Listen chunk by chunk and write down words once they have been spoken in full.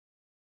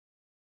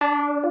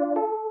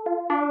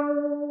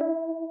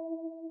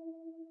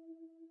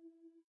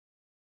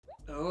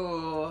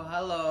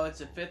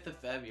the 5th of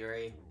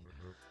February.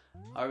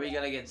 Are we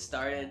gonna get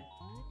started?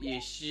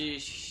 You're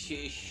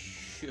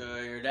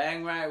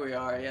dang right we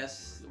are.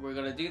 Yes, we're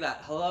gonna do that.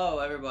 Hello,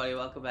 everybody.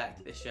 Welcome back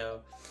to the show.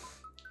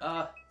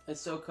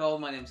 It's so cold.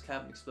 My name's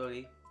Captain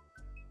Explody.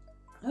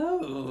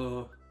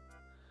 Oh.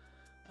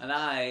 And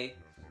I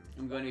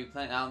am going to be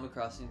playing Animal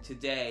Crossing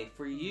today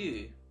for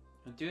you.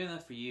 I'm doing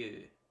that for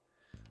you.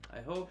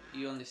 I hope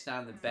you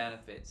understand the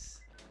benefits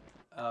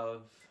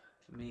of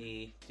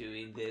me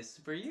doing this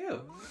for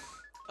you.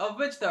 Of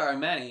which there are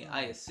many,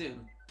 I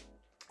assume.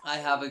 I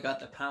haven't got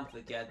the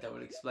pamphlet yet that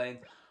would explain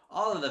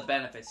all of the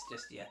benefits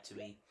just yet to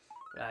me.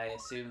 But I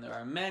assume there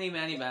are many,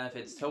 many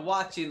benefits to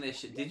watching this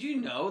show. Did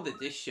you know that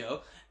this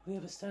show, we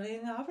have a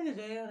stunning offer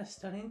today on a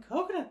stunning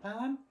coconut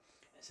palm.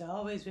 As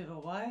always, we have a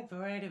wide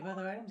variety of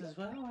other items as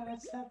well. Why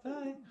not stop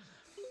by?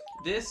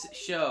 This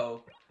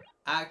show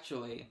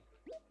actually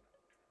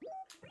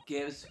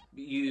gives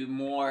you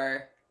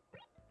more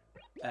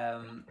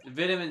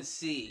vitamin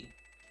C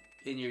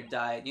in your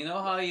diet. You know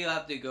how you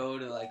have to go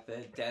to like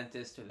the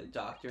dentist or the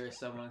doctor or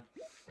someone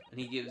and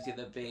he gives you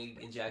the big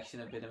injection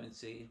of vitamin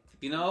C?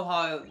 You know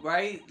how,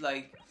 right?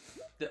 Like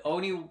the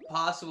only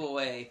possible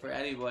way for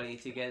anybody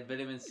to get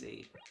vitamin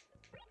C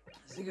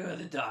is to go to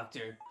the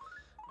doctor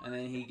and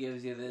then he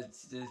gives you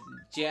this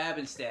jab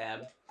and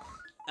stab.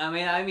 I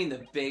mean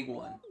the big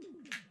one.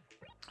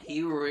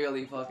 He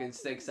really fucking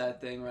sticks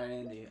that thing right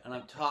into you. And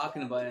I'm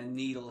talking about a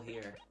needle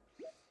here.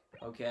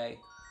 Okay?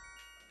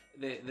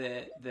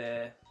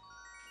 The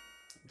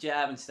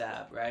jab and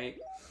stab, right?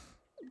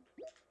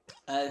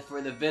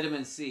 For the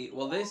vitamin C.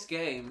 Well, this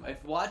game,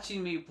 if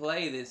watching me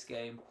play this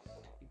game,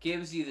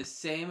 gives you the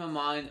same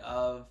amount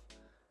of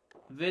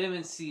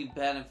vitamin C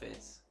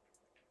benefits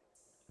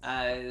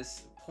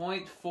as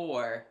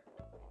 0.4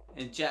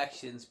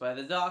 injections by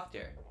the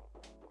doctor.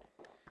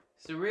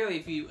 So really,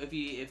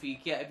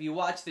 if you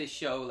watch this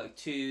show like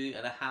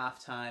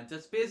 2.5 times,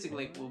 that's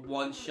basically like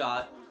one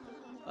shot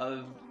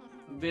of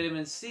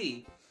vitamin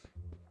C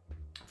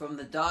from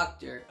the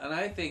doctor, and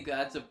I think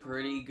that's a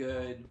pretty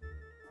good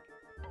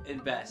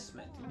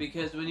investment,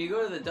 because when you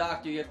go to the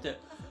doctor you have to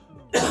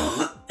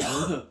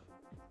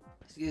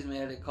excuse me,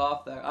 I had a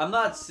cough there. I'm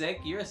not sick,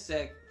 you're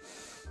sick.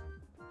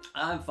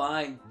 I'm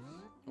fine.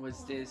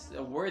 What's this?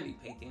 A worthy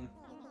painting.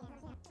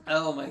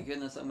 Oh my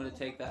goodness, I'm gonna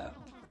take that.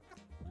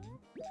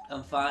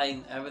 I'm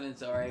fine,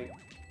 everything's alright.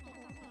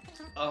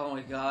 Oh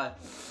my god.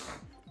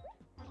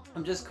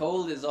 I'm just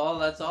cold is all,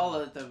 that's all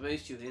that the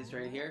issue is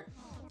right here.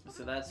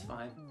 So that's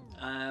fine.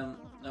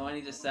 No, I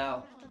need to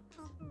sell.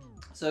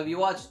 So if you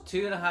watch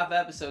 2.5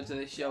 episodes of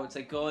this show, it's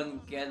like go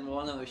and get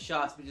one of those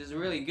shots, which is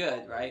really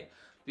good, right?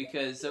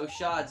 Because those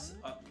shots,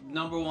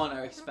 number one,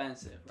 are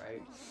expensive,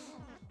 right?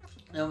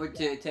 Number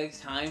two, it takes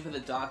time for the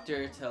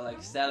doctor to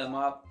like set him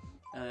up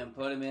and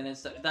put him in and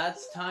stuff.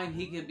 That's time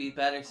he could be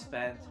better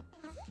spent,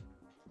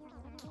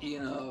 you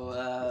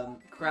know,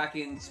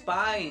 cracking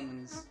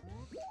spines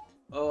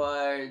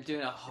or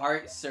doing a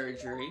heart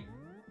surgery,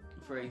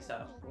 for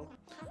example,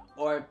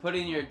 or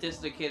putting your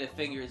dislocated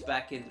fingers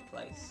back into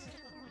place,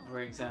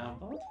 for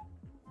example.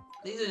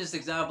 These are just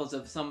examples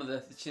of some of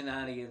the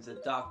shenanigans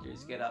that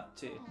doctors get up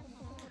to.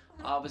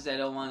 Obviously, I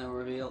don't want to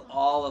reveal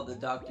all of the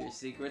doctor's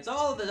secrets.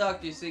 All of the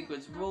doctor's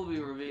secrets will be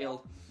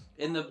revealed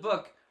in the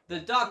book, The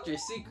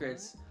Doctor's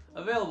Secrets,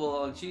 available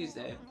on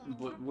Tuesday.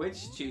 But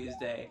which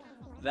Tuesday?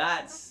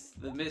 That's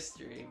the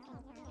mystery.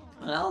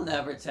 And I'll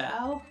never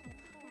tell,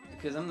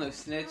 because I'm no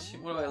snitch.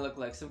 What do I look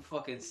like? Some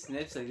fucking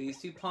snitch like these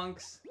two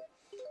punks?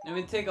 I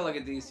mean, take a look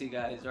at these two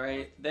guys,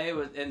 right? They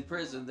was in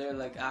prison. They're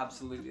like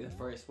absolutely the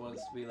first ones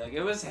to be like,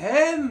 it was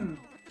him!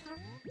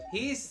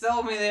 He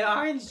sold me the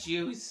orange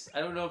juice!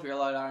 I don't know if you're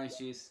allowed orange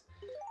juice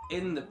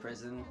in the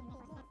prison.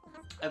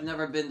 I've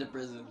never been to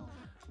prison.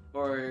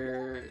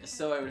 Or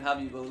so I would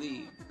have you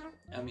believe.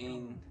 I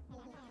mean,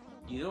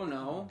 you don't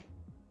know.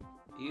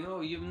 You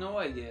know, you have no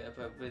idea if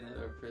I've been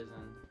to a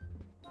prison.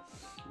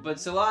 But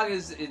so long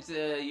as it's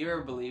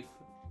your belief,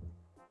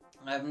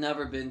 I've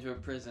never been to a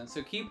prison.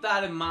 So keep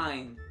that in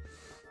mind,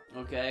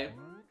 okay?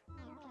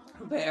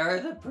 Bear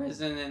the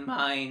prison in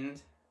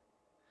mind.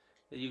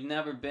 That you've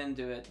never been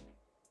to it.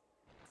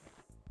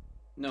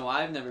 No,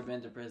 I've never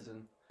been to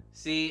prison.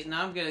 See,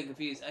 now I'm getting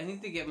confused. I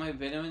need to get my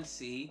vitamin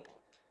C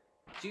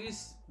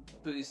juice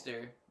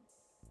booster.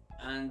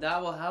 And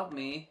that will help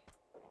me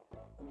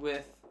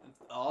with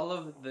all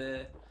of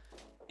the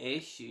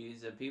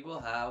issues that people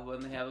have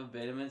when they have a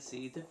vitamin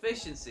C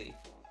deficiency,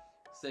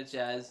 such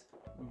as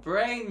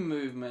brain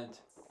movement,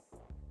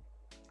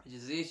 which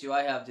is the issue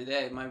I have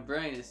today. My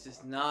brain is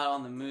just not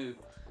on the move.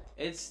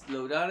 It's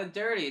low down and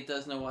dirty. It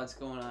doesn't know what's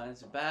going on.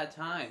 It's a bad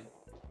time.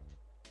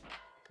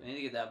 I need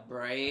to get that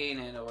brain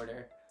in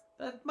order.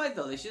 That's my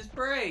delicious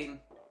brain.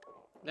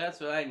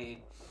 That's what I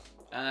need.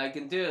 And I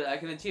can do it. I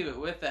can achieve it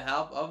with the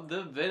help of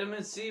the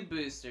vitamin C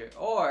booster,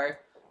 or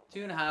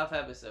 2.5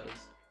 episodes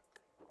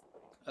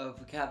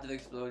of Captain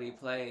Explody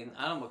playing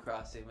Animal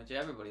Crossing, which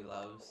everybody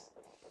loves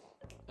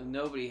and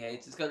nobody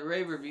hates. It's got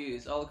rave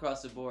reviews all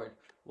across the board.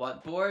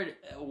 What board?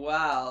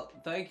 Wow,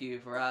 thank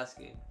you for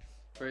asking.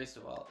 First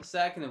of all.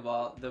 Second of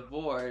all, the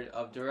board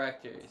of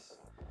directors.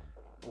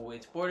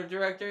 Which board of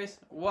directors?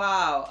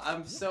 Wow,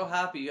 I'm so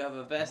happy you have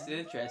a vested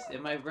interest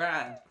in my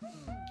brand.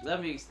 Let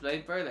me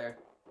explain further.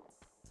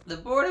 The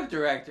board of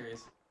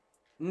directors.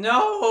 No!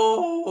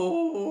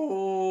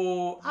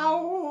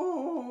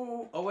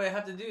 Ow! Oh wait, I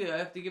have to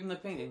give him the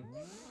painting.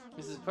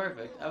 This is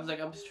perfect. I was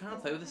like, I'm just trying to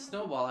play with a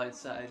snowball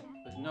outside.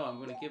 But no, I'm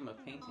gonna give him a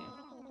painting.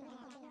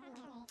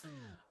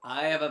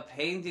 I have a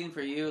painting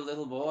for you,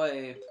 little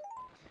boy.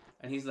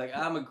 And he's like,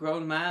 I'm a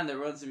grown man that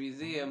runs a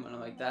museum. And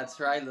I'm like, that's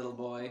right, little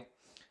boy.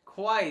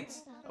 Quite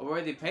a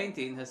worthy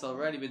painting has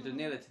already been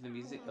donated to the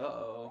museum.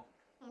 Uh-oh.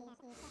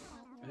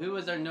 Who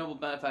was our noble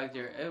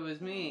benefactor? It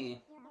was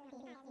me.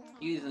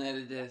 You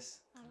donated this.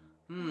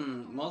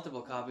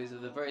 Multiple copies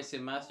of the very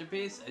same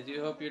masterpiece. I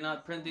do hope you're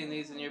not printing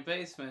these in your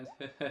basement.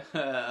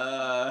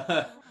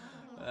 Uh-oh.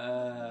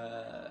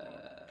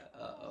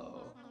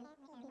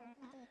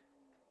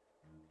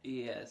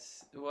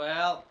 Yes.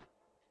 Well,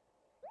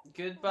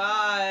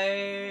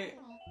 goodbye,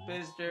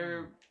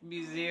 Mr.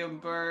 Museum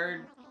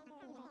Bird.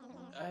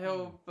 I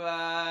hope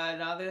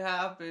nothing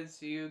happens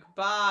to you.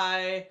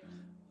 Goodbye.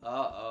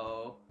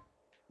 Uh-oh.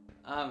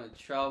 I'm in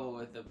trouble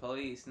with the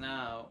police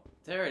now.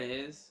 There it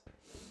is.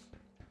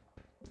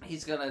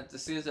 He's gonna,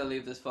 as soon as I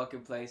leave this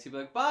fucking place, he'll be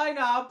like, bye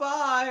now,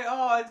 bye.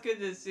 Oh, it's good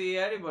to see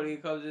anybody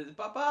who comes in.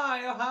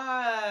 Bye-bye. Oh,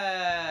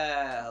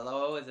 hi.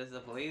 Hello, is this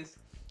the police?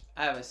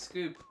 I have a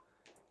scoop.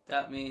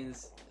 That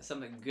means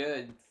something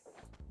good.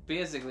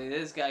 Basically,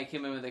 this guy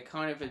came in with a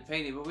counterfeit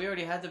painting, but we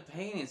already had the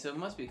painting, so it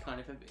must be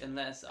counterfeit,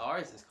 unless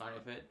ours is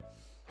counterfeit.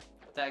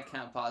 That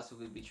can't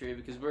possibly be true,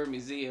 because we're a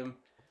museum.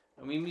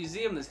 And we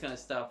museum this kind of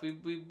stuff. We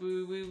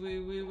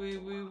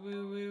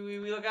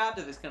look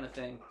after this kind of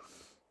thing.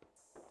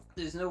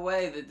 There's no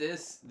way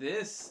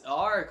that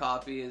our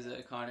copy is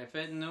a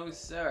counterfeit. No,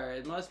 sir.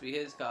 It must be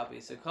his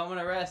copy. So come and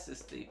arrest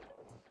this thief.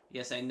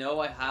 Yes, I know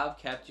I have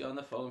kept you on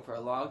the phone for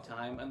a long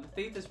time, and the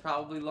thief is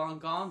probably long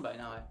gone by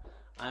now.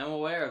 I am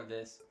aware of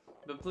this.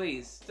 But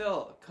please,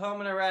 still, come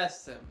and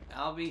arrest him.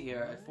 I'll be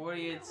here at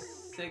 48th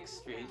 6th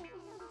Street,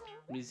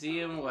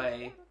 Museum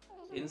Way,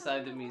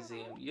 inside the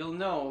museum. You'll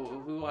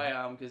know who I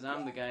am, because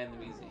I'm the guy in the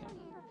museum.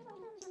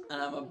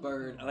 And I'm a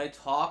bird, and I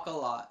talk a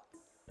lot.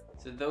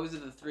 So those are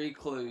the 3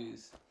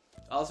 clues.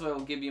 Also, I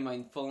will give you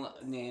my full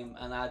name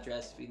and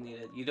address if you need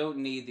it. You don't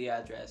need the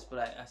address, but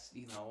I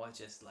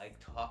just like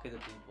talking to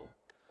people.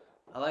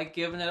 I like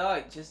giving it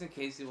out, just in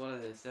case you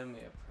wanted to send me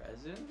a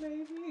present,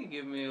 maybe?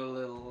 Give me a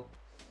little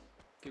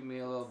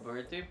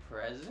birthday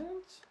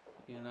present,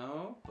 you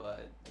know?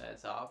 But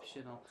that's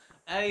optional.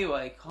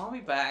 Anyway, call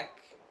me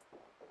back.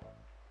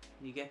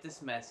 You get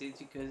this message,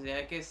 because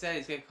like I said,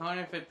 he's got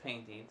counterfeit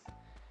paintings.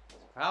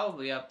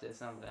 Probably up to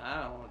something.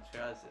 I don't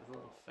trust his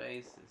little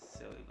face. His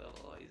silly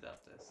little. He's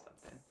up to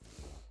something.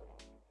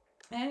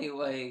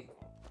 Anyway,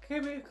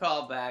 give me a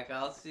call back.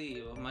 I'll see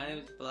you. My name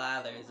is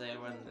Blathers. I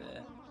run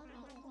the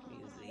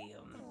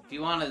museum. If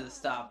you wanted to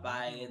stop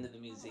by into the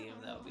museum,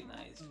 that would be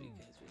nice,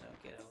 because we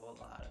don't get a whole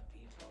lot of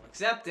people.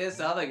 Except this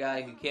other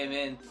guy who came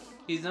in.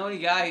 He's the only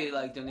guy who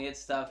like donates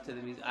stuff to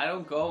the museum. I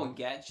don't go and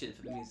get shit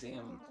for the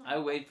museum. I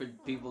wait for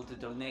people to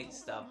donate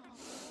stuff.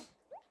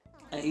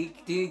 And he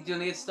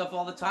donates stuff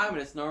all the time,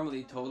 and it's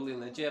normally totally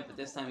legit, but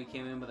this time he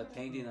came in with a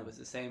painting that was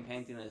the same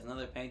painting as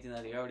another painting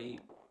that he already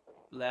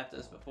left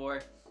us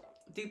before.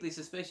 Deeply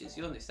suspicious.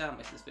 You understand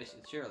my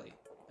suspicion, surely.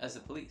 As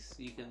the police.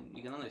 You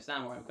can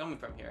understand where I'm coming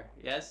from here,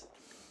 yes?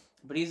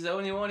 But he's the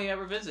only one he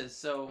ever visits,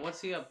 so what's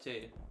he up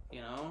to?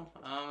 You know?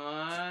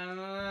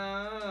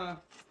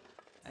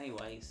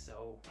 Anyway,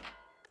 so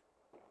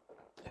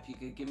if you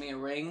could give me a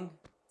ring,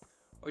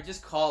 or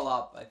just call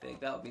up, I think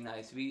that would be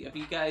nice. If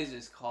you guys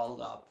just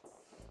called up,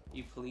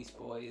 you police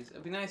boys,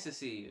 it'd be nice to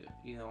see you.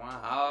 You know,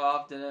 how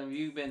often have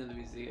you been to the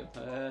museum?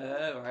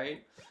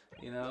 Right?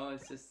 You know,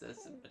 it's just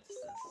it's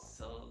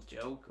a little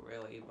joke,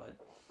 really. But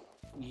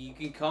you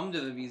can come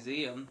to the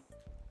museum.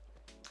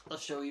 I'll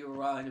show you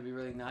around. It'd be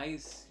really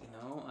nice. You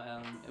know,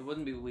 it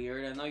wouldn't be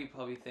weird. I know you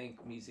probably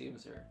think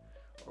museums are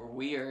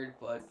weird,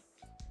 but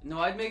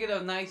no, I'd make it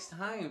a nice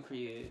time for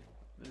you.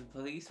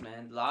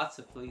 Policemen, lots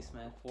of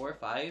policemen, 4 or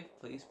 5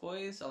 police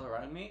boys all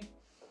around me.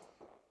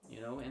 You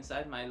know,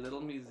 inside my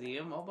little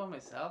museum, all by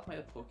myself, my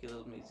pokey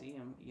little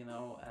museum, you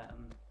know,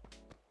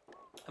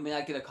 I mean,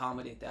 I could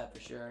accommodate that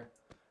for sure.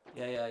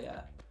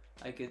 Yeah.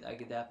 I could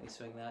definitely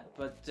swing that.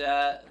 But,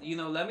 you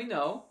know, let me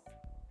know.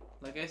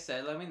 Like I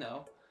said, let me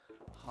know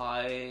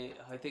how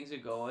things are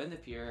going,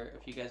 if you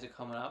guys are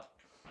coming up.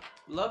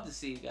 Love to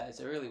see you guys,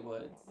 I really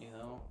would, you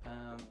know.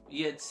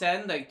 You'd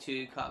send like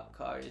 2 cop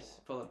cars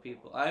full of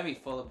people. I mean,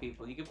 full of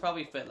people. You could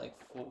probably fit like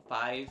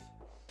 5.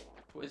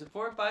 Is it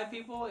 4 or 5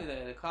 people in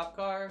a cop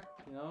car?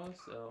 You know,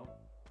 so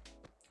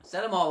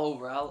send them all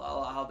over.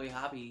 I'll be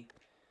happy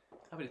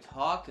to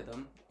talk to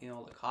them. You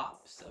know, the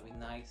cops. That'd be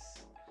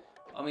nice.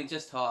 I mean,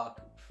 just talk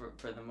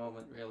for the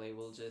moment. Really,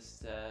 we'll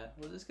just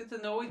get to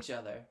know each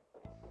other.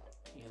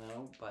 You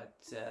know, but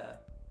I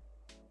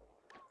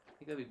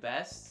think that'd be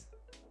best.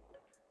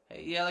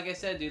 Hey, yeah, like I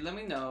said, dude, let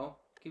me know.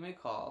 Give me a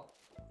call.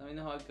 Let me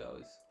know how it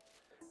goes.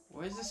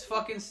 Where's this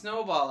fucking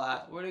snowball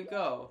at? Where'd it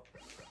go?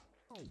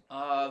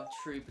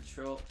 Tree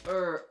patrol.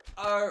 Where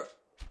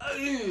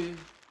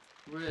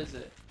is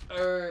it?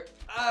 There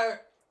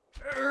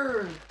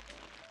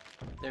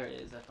it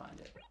is, I find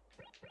it.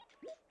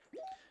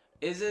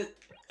 Is it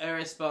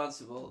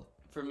irresponsible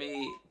for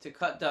me to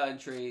cut down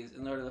trees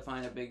in order to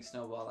find a big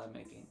snowball I'm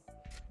making?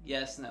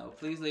 Yes, no.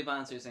 Please leave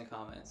answers in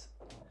comments.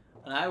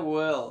 And I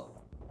will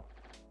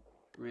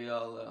read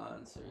all the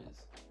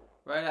answers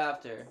right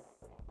after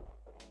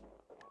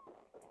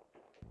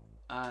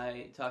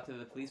I talk to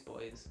the police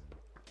boys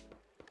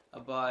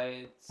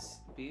about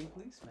being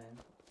policemen.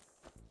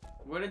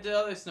 Where did the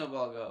other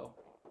snowball go?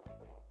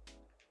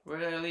 Where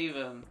did I leave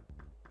him?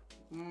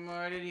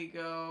 Where did he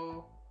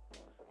go?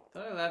 I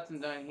thought I left him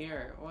down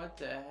here. What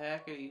the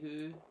heck are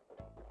you?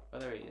 Oh,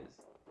 there he is.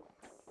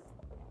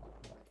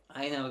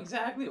 I know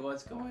exactly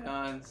what's going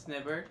on,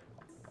 Snipper.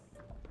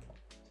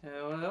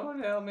 Don't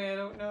help me, I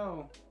don't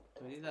know.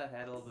 Do I need that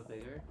head a little bit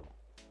bigger?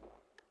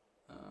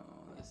 Oh,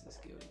 let's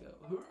just give it a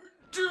go.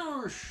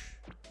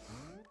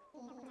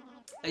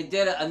 I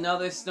did it!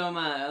 Another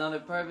snowman! Another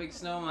perfect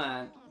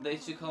snowman! They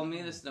should call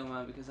me the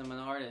snowman because I'm an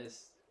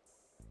artist.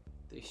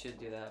 They should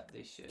do that.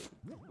 They should.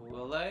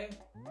 Will they?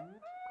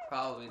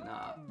 Probably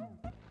not.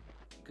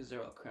 Because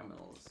they're all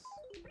criminals.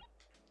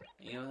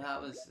 You know what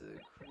happens to the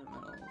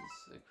criminals?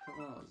 The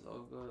criminals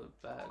all go to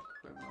bad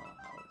criminal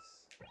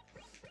house.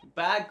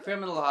 Bad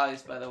criminal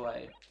house, by the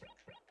way,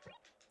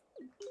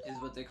 is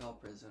what they call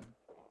prison.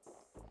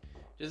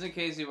 Just in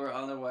case you were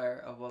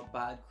unaware of what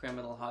bad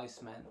criminal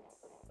house meant.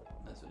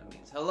 That's what it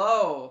means.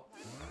 Hello!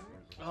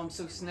 Oh, I'm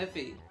so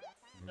sniffy.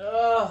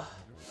 Ugh!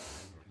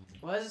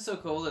 Why is it so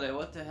cold today?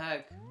 What the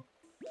heck?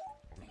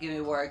 Give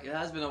me work. It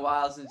has been a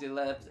while since you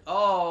left.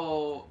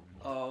 Oh!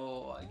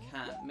 Oh, I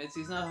can't.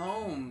 Mitzi's not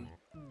home.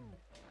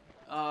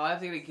 Oh, I have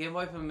to get a Game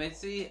Boy from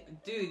Mitzi?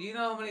 Dude, you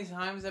know how many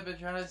times I've been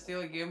trying to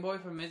steal a Game Boy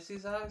from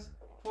Mitzi's house?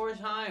 4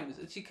 times.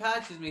 And she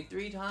catches me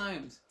 3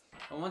 times.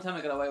 And one time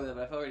I got away with it,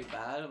 but I felt really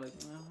bad. I'm like,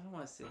 no, I don't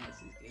want to steal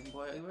Mitzi's Game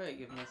Boy. I'm ready to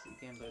give Mitzi's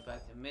Game Boy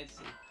back to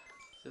Mitzi.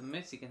 So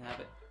Mitzi can have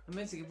it. And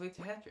Mitzi can play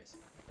Tetris.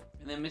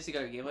 And then Mitzi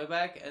got her Game Boy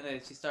back, and then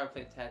she started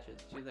playing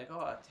Tetris. She was like,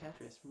 oh,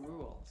 Tetris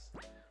rules.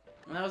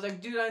 And I was like,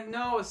 dude, I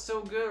know, it's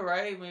so good,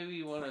 right? Maybe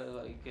you want to,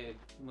 like, get a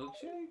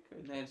milkshake?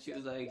 And then she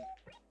was like,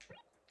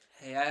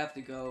 hey, I have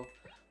to go.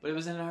 But it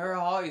was in her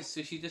house,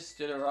 so she just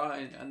stood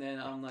around. And then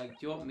I'm like, do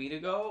you want me to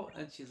go?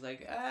 And she's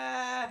like,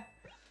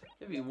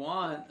 if you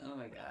want. And I'm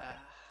like,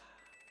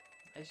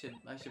 I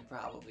should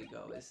probably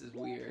go. This is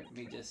weird,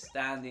 me just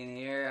standing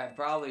here. I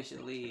probably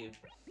should leave.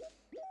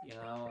 You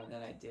know, and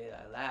then I did.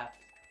 I left.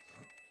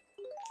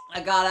 I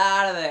got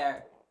out of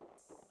there.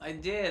 I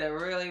did. I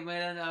really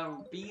made a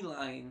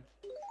beeline.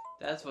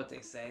 That's what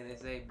they say. They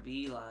say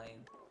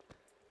beeline.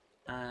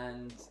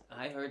 And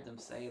I heard them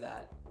say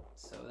that.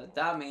 So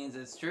that means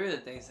it's true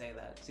that they say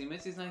that. See,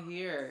 Mitzi's not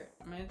here.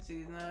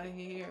 Mitzi's not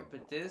here.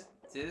 But this.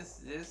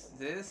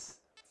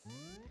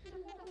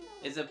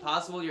 Is it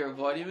possible you're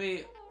avoiding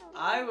me?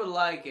 I would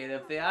like it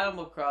if the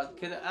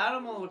could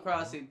Animal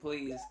Crossing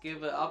please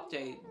give an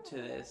update to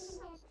this,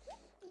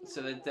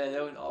 so that they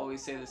don't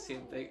always say the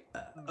same thing.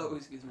 Oh,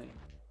 excuse me.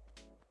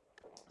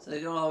 So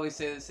they don't always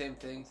say the same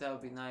things. That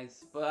would be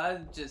nice. But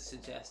I'm just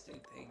suggesting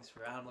things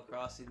for Animal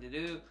Crossing to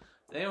do.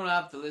 They don't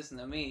have to listen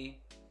to me.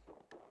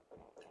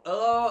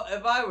 Although,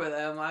 if I were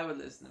them, I would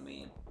listen to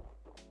me.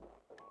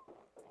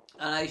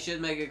 And I should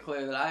make it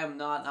clear that I am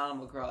not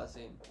Animal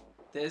Crossing.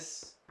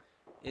 This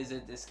is a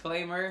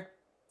disclaimer.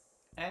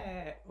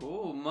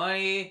 Ooh,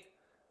 money.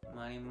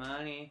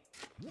 Money.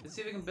 Let's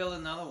see if we can build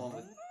another one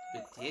with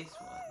this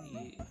one.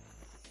 Yeah.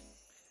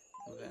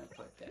 We're gonna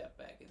put that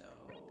back in the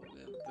hole. We're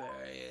gonna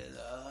bury it in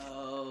the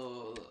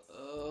hole.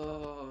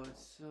 Oh,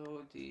 it's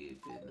so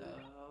deep in the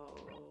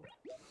hole.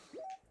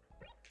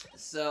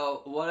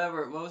 So,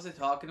 whatever. What was I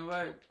talking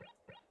about?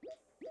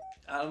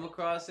 Animal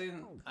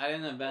Crossing? I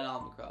didn't invent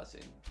Animal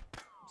Crossing.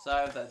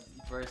 Sorry if that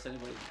burst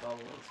anybody's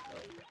bubbles,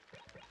 but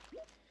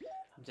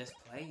I'm just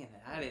playing it.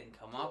 I didn't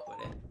come up with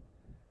it.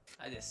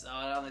 I just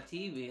saw it on the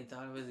TV and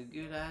thought it was a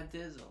good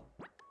idea.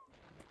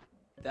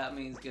 That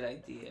means good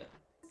idea.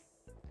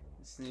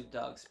 Snoop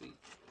Dogg speak.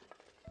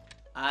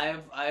 I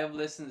have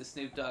listened to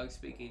Snoop Dogg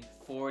speaking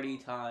 40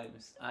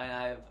 times. I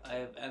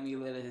have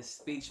emulated his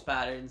speech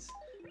patterns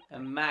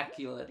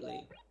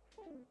immaculately.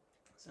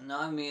 So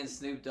now me and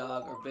Snoop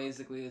Dogg are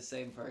basically the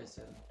same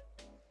person.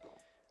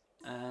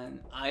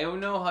 And I don't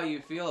know how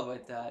you feel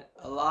about that.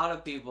 A lot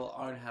of people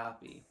aren't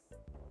happy.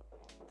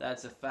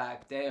 That's a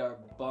fact. They are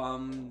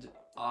bummed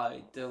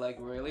out. They're like,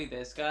 really?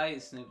 This guy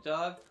is Snoop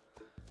Dogg?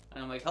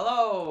 And I'm like,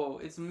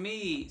 hello, it's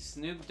me,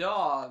 Snoop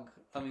Dogg.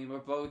 I mean, we're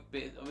both,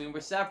 we're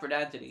separate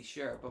entities,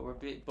 sure, but we're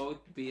both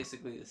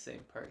basically the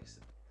same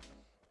person.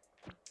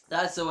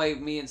 That's the way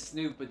me and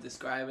Snoop would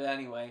describe it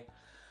anyway.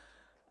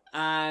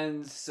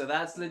 And so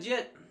that's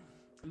legit.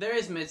 There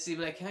is Mitzi,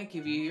 but I can't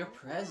give you your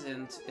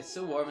present. It's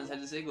so warm inside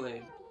this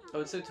igloo.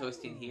 Oh, it's so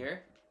toasty in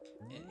here.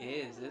 It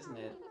is, isn't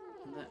it?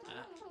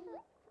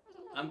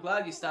 I'm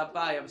glad you stopped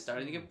by. I'm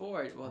starting to get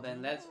bored. Well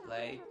then, let's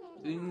play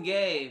une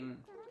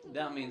game.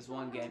 That means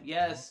one game.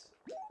 Yes.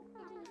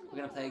 We're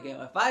gonna play a game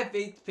with 5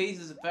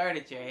 pieces of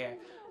furniture here.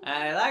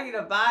 And I'd like you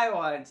to buy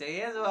one, so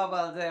here's what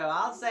we'll do.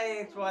 I'll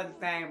say each one's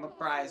name and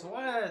price,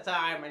 one at a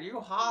time, and you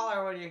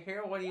holler when you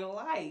hear what you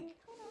like.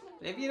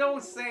 If you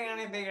don't say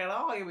anything at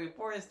all, you'll be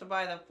forced to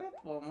buy the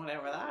 5th one,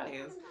 whatever that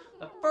is.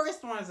 The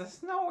first one is a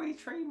snowy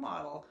tree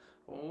model.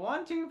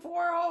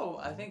 1240.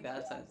 I think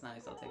that sounds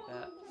nice, I'll take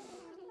that.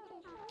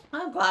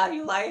 I'm glad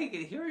you like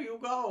it, here you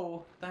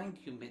go.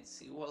 Thank you,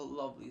 Mitzi, what a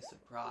lovely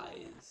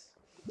surprise.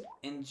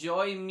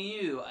 Enjoy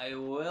Mew. I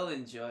will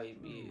enjoy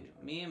Mew.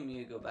 Me and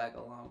Mew go back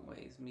a long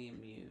ways. Me and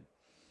Mew.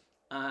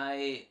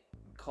 I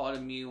caught a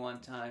Mew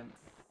one time.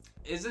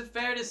 Is it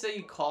fair to say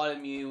you caught a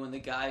Mew when the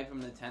guy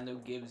from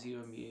Nintendo gives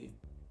you a Mew?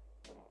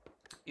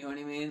 You know what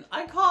I mean?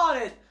 I caught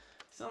it!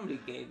 Somebody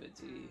gave it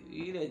to you.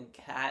 You didn't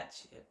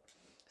catch it.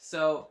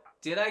 So,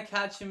 did I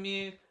catch a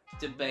Mew?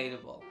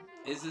 Debatable.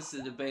 Is this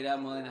a debate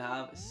I'm willing to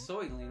have?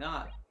 Certainly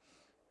not.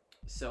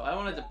 So, I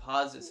want to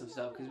deposit some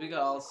stuff because we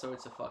got all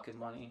sorts of fucking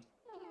money.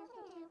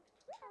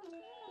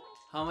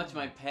 How much am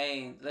I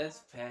paying?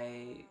 Let's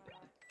pay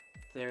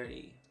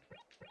 30.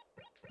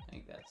 I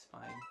think that's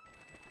fine.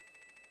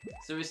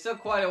 So we're still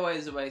quite a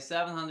ways away.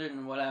 700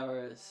 and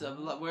whatever.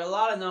 So we're a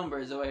lot of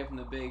numbers away from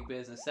the big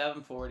business.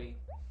 740.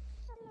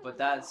 But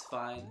that's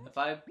fine. If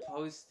I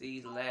post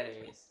these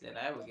letters, then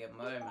I will get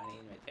more money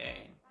in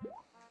return.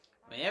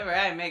 Whenever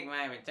I make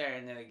my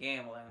return to the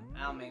gambling,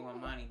 I'll make my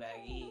money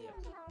back either.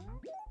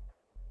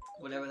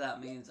 Whatever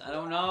that means. I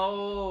don't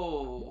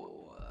know.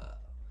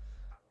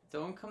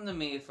 Don't come to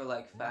me for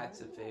like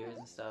facts and figures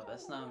and stuff.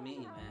 That's not me,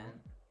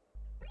 man.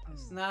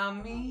 That's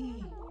not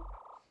me.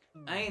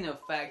 I ain't no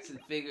facts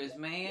and figures,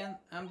 man.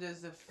 I'm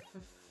just a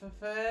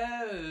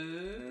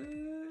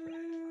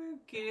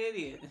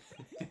idiot.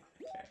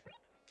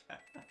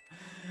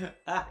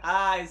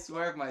 I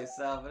swerved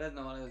myself. I didn't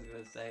know what I was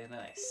gonna say, and then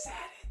I said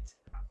it.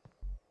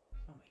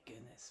 Oh my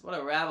goodness! What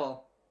a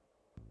rabble!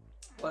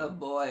 What a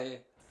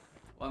boy!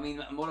 Well, I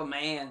mean, what a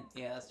man!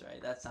 Yeah, that's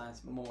right. That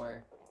sounds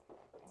more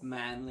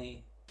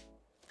manly.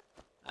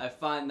 I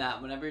find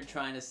that whenever you're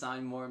trying to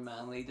sound more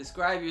manly,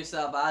 describe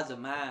yourself as a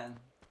man,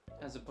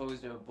 as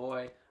opposed to a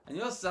boy, and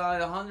you'll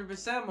sound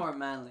 100% more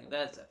manly.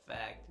 That's a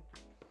fact.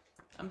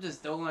 I'm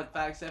just doling out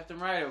facts left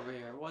and right over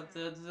here. What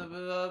the...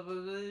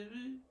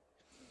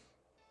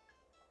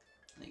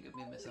 I think I've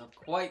made myself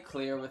quite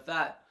clear with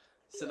that.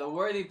 So the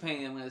worthy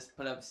painting I'm going to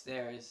put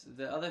upstairs.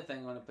 The other thing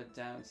I'm going to put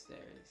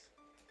downstairs.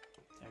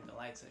 Turn the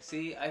lights on.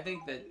 See, I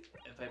think that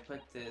if I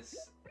put this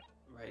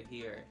right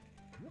here...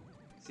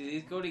 See,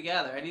 these go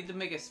together. I need to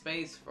make a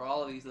space for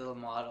all of these little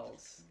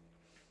models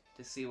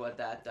to see what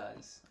that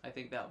does. I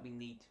think that would be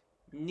neat.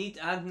 Neat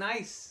and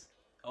nice.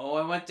 Oh,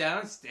 I went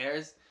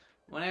downstairs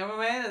when I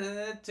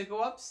went to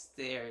go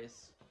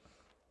upstairs.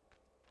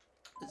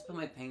 Let's put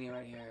my painting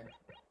right here.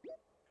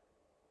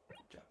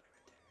 Drop it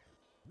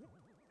right there.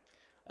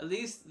 At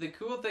least the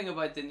cool thing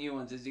about the new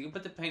ones is you can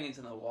put the paintings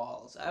on the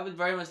walls. I would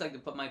very much like to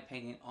put my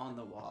painting on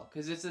the wall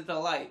because it's a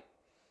delight.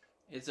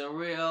 It's a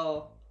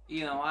real...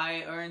 You know,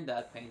 I earned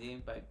that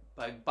painting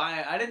by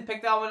buying. I didn't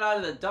pick that one out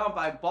of the dump.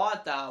 I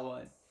bought that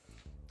one.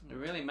 I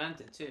really meant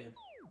it too.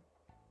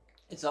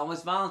 It's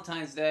almost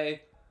Valentine's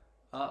Day.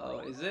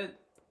 Uh-oh, is it?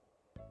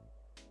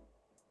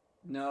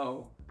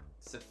 No,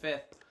 it's the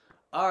 5th.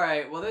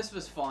 Alright, well this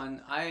was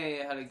fun.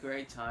 I had a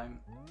great time.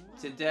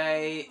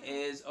 Today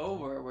is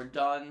over. We're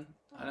done.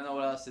 I don't know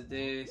what else to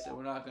do, so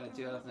we're not going to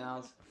do anything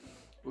else.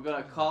 We're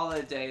going to call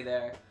it a day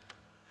there.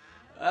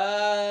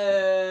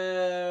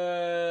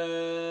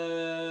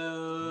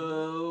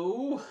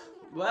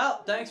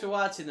 Well, thanks for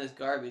watching this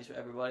garbage,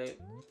 everybody.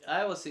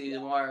 I will see you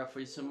tomorrow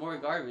for some more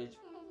garbage.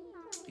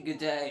 Good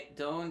day.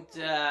 Don't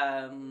do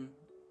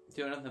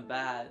anything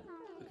bad,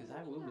 because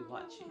I will be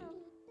watching.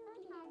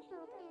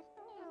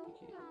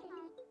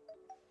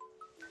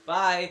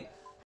 Bye.